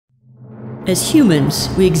As humans,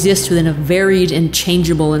 we exist within a varied and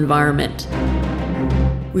changeable environment.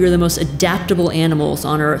 We are the most adaptable animals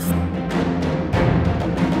on Earth.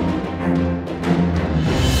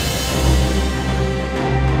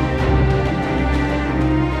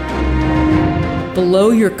 Below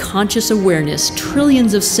your conscious awareness,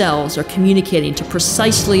 trillions of cells are communicating to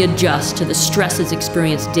precisely adjust to the stresses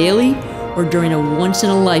experienced daily or during a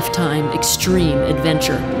once-in-a-lifetime extreme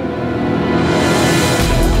adventure.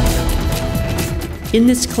 In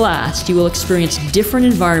this class, you will experience different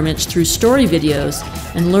environments through story videos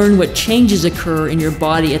and learn what changes occur in your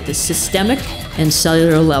body at the systemic and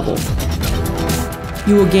cellular level.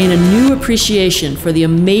 You will gain a new appreciation for the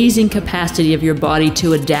amazing capacity of your body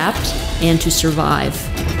to adapt and to survive.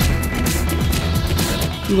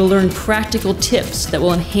 You will learn practical tips that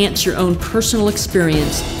will enhance your own personal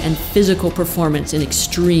experience and physical performance in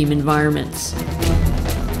extreme environments.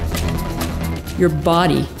 Your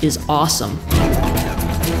body is awesome.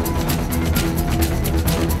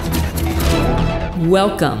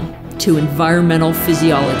 Welcome to Environmental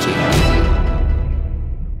Physiology.